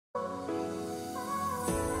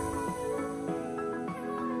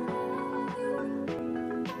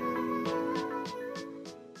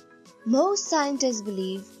Most scientists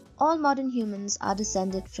believe all modern humans are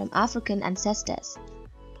descended from African ancestors.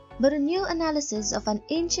 But a new analysis of an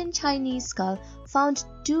ancient Chinese skull found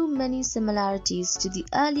too many similarities to the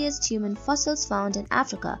earliest human fossils found in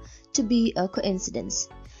Africa to be a coincidence.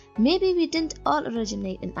 Maybe we didn't all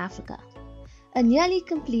originate in Africa. A nearly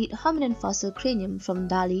complete hominin fossil cranium from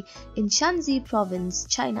Dali in Shaanxi Province,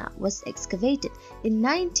 China was excavated in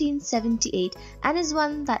 1978 and is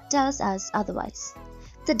one that tells us otherwise.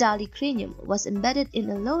 The Dali cranium was embedded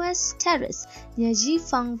in a loess terrace near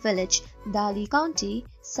Jiefang Village, Dali County,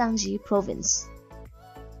 Shaanxi Province.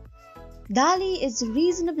 Dali is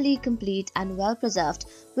reasonably complete and well preserved,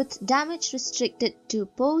 with damage restricted to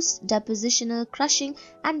postdepositional crushing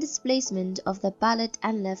and displacement of the palate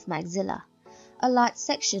and left maxilla. A large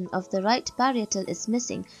section of the right parietal is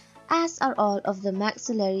missing, as are all of the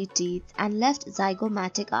maxillary teeth and left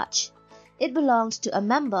zygomatic arch. It belonged to a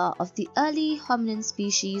member of the early hominin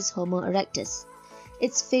species Homo erectus.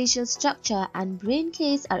 Its facial structure and brain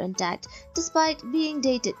case are intact despite being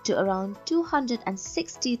dated to around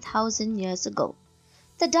 260,000 years ago.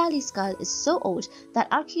 The Dali skull is so old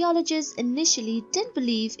that archaeologists initially didn't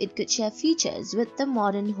believe it could share features with the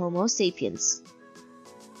modern Homo sapiens.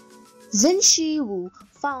 Xin Wu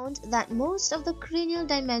found that most of the cranial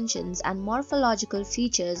dimensions and morphological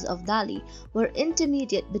features of Dali were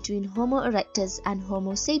intermediate between Homo erectus and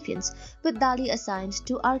Homo sapiens, with Dali assigned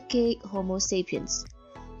to archaic Homo sapiens.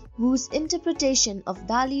 Wu's interpretation of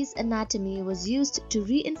Dali's anatomy was used to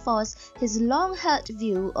reinforce his long-held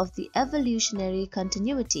view of the evolutionary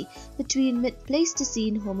continuity between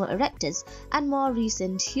mid-Pleistocene Homo erectus and more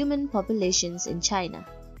recent human populations in China.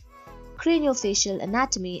 Craniofacial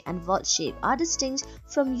anatomy and vault shape are distinct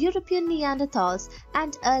from European Neanderthals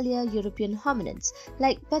and earlier European hominids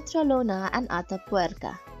like Petralona and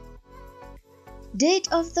Atapuerca. Date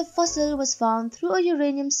of the fossil was found through a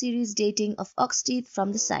uranium series dating of ox teeth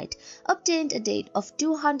from the site, obtained a date of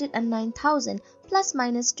 209,000 plus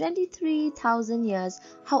minus 23,000 years.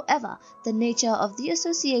 However, the nature of the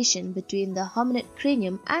association between the hominid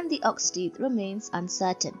cranium and the ox teeth remains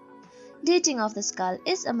uncertain. Dating of the skull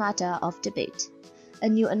is a matter of debate. A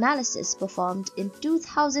new analysis performed in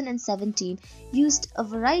 2017 used a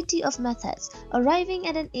variety of methods, arriving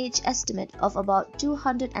at an age estimate of about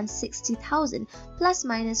 260,000 plus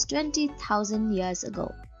minus 20,000 years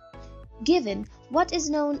ago. Given what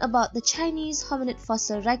is known about the Chinese hominid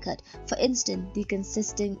fossil record, for instance the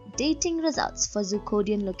consistent dating results for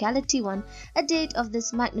Zucodian locality 1, a date of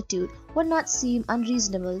this magnitude would not seem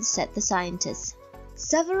unreasonable, said the scientists.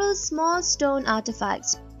 Several small stone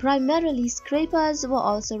artifacts, primarily scrapers, were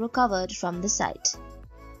also recovered from the site.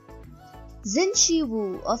 Xin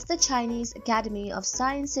Wu of the Chinese Academy of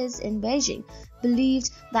Sciences in Beijing believed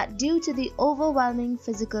that due to the overwhelming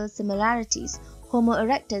physical similarities, Homo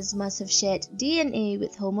erectus must have shared DNA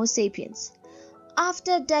with Homo sapiens.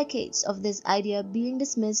 After decades of this idea being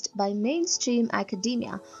dismissed by mainstream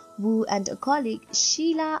academia, Wu and a colleague,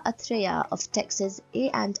 Sheila Atreya of Texas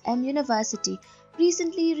A&M University,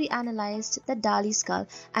 recently reanalyzed the Dali skull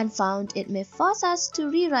and found it may force us to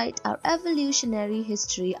rewrite our evolutionary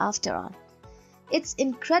history after all. It's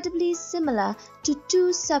incredibly similar to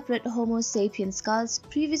two separate Homo sapien skulls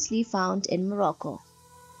previously found in Morocco.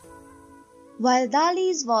 While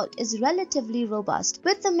Dali's vault is relatively robust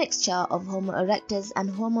with a mixture of Homo erectus and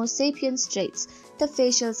Homo sapiens traits, the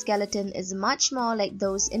facial skeleton is much more like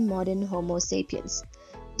those in modern Homo sapiens.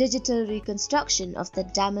 Digital reconstruction of the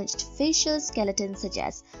damaged facial skeleton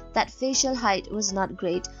suggests that facial height was not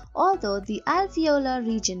great, although the alveolar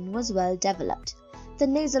region was well developed. The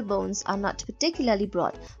nasal bones are not particularly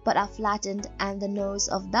broad, but are flattened, and the nose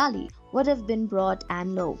of Dali would have been broad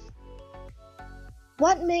and low.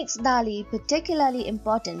 What makes Dali particularly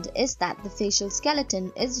important is that the facial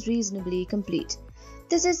skeleton is reasonably complete.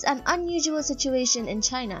 This is an unusual situation in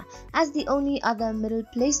China, as the only other Middle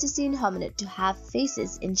Pleistocene hominid to have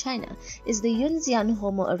faces in China is the Yunxian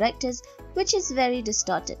Homo erectus, which is very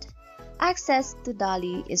distorted. Access to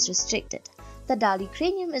Dali is restricted. The Dali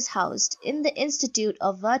cranium is housed in the Institute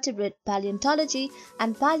of Vertebrate Paleontology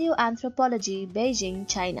and Paleoanthropology, Beijing,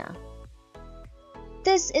 China.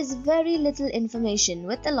 This is very little information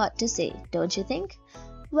with a lot to say, don't you think?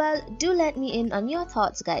 Well, do let me in on your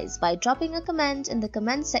thoughts, guys, by dropping a comment in the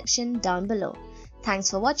comment section down below. Thanks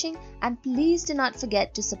for watching, and please do not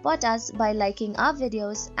forget to support us by liking our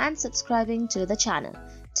videos and subscribing to the channel.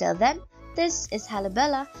 Till then, this is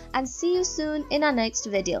Halabella, and see you soon in our next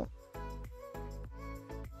video.